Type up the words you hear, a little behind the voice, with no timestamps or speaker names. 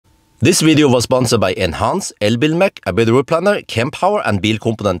This video was sponsored by Enhance, Elbilmek, ABRP Planner, Kempower and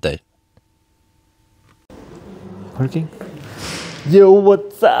Bilkomponenter. Working? Yo,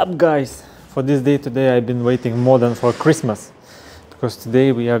 what's up guys? For this day today I've been waiting more than for Christmas, because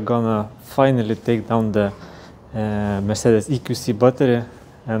today we are gonna finally take down the Mercedes EQC battery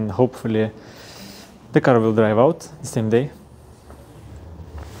and hopefully the car will drive out the same day.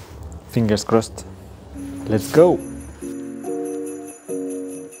 Fingers crossed. Let's go!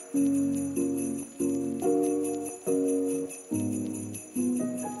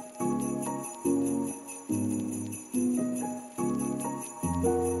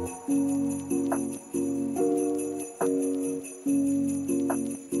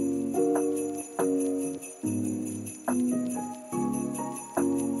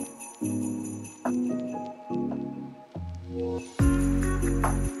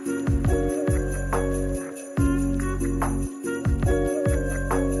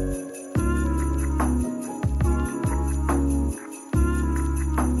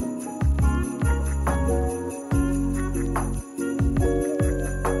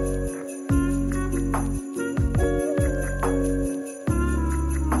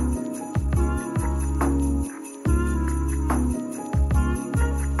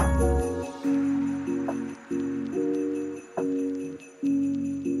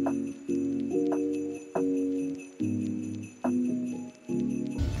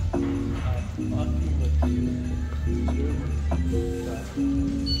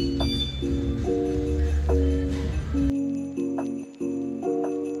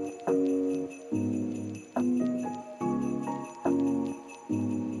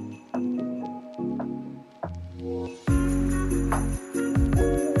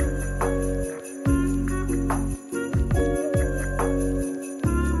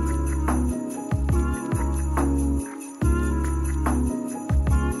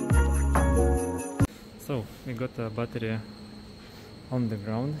 So we got a battery on the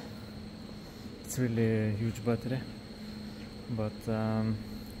ground. It's really a huge battery, but not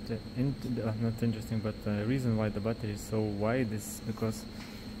interesting, but the reason why the battery is so wide is because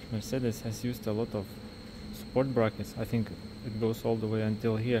Mercedes has used a lot of support brackets. I think it goes all the way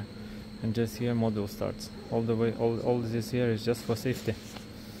until here, and just here model starts all the way. All this here is just for safety.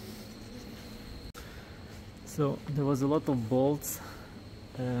 So there was a lot of bolts.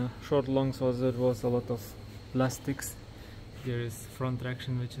 Short longs there was a lot of plastics. Here is front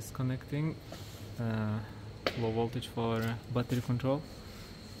traction which is connecting, low voltage for battery control,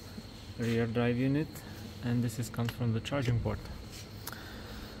 rear drive unit, and this comes from the charging port.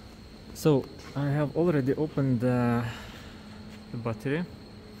 So I have already opened the battery,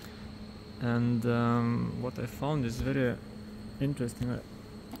 and what I found is very interesting.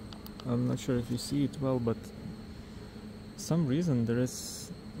 I'm not sure if you see it well, but some reason there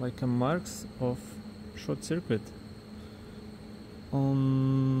is like a marks of short circuit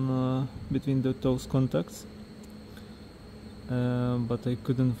on between those contacts, but I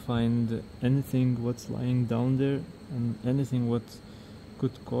couldn't find anything what's lying down there and anything what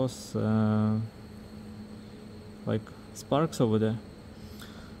could cause like sparks over there.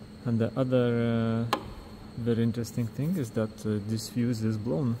 And the other very interesting thing is that this fuse is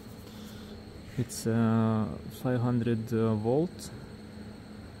blown. It's 500 volts.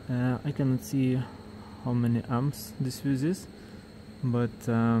 I cannot see how many amps this fuse is, but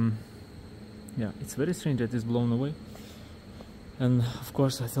yeah, it's very strange that it's blown away. And of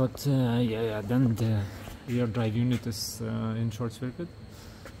course I thought then the rear drive unit is in short circuit,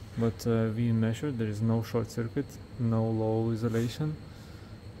 but we measured, there is no short circuit, no low isolation,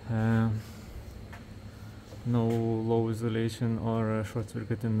 or short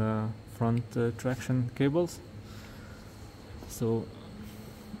circuit in the front traction cables. So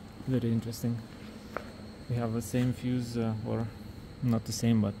very interesting. We have the same fuse, or not the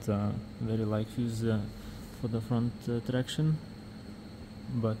same, but very like fuse for the front traction,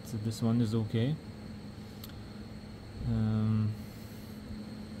 but this one is okay.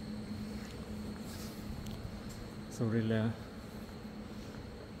 So really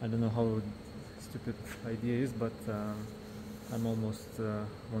I don't know how stupid idea is, but I'm almost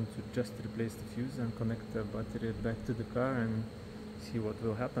want to just replace the fuse and connect the battery back to the car and see what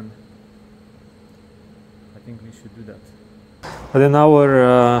will happen. I think we should do that. But in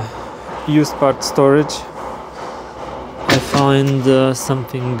our used part storage I find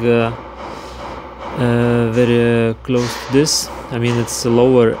something very close to this. I mean, it's a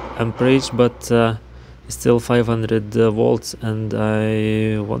lower amperage, but still 500 volts, and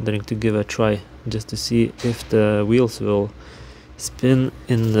I'm wondering to give a try just to see if the wheels will spin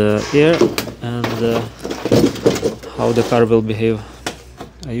in the air and how the car will behave.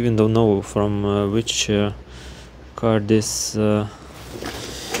 I even don't know from which car this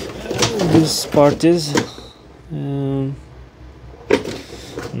part is.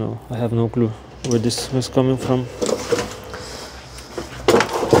 No, I have no clue where this was coming from.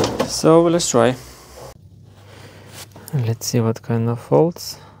 So let's try. Let's see what kind of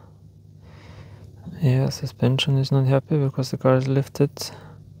faults. Yeah, suspension is not happy because the car is lifted.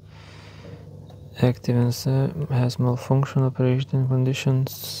 Active and has malfunction operation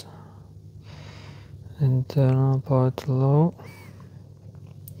conditions. Internal power too low.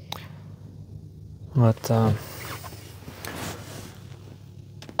 But yeah,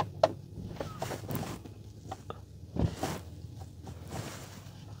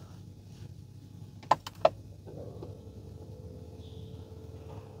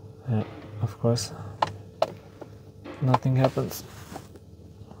 of course, nothing happens.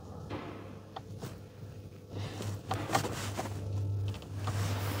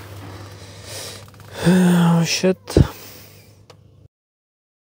 Oh shit.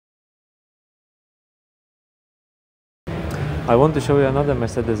 I want to show you another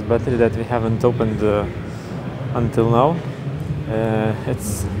Mercedes battery that we haven't opened until now.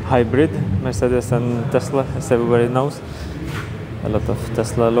 It's hybrid, Mercedes and Tesla, as everybody knows. A lot of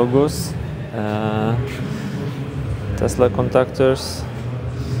Tesla logos, Tesla contactors,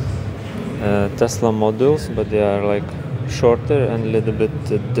 Tesla models, but they are like shorter and a little bit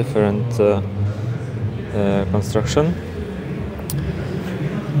different construction.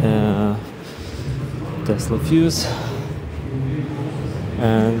 Tesla fuse,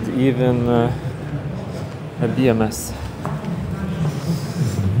 and even a BMS.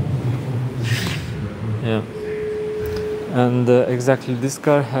 Yeah, and exactly this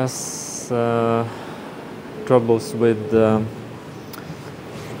car has troubles with.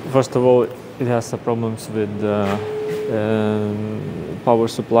 First of all, it has problems with power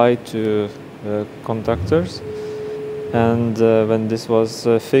supply to contactors, and when this was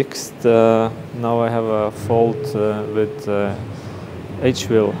fixed, now I have a fault with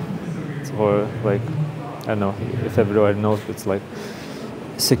H-wheel, or like, I don't know if everybody knows, it's like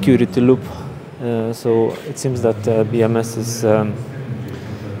security loop. So it seems that BMS is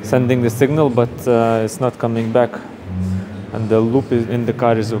sending the signal, but it's not coming back, and the loop in the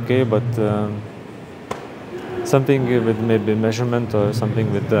car is okay, but something with maybe measurement or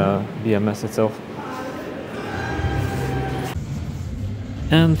something with the BMS itself.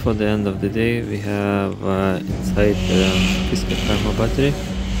 And for the end of the day, we have inside this thermal battery.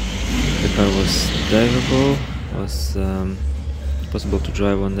 The car was drivable, was possible to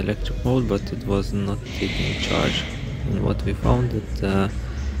drive on electric mode, but it was not taking charge. And what we found that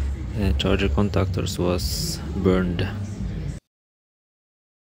charger contactors was burned.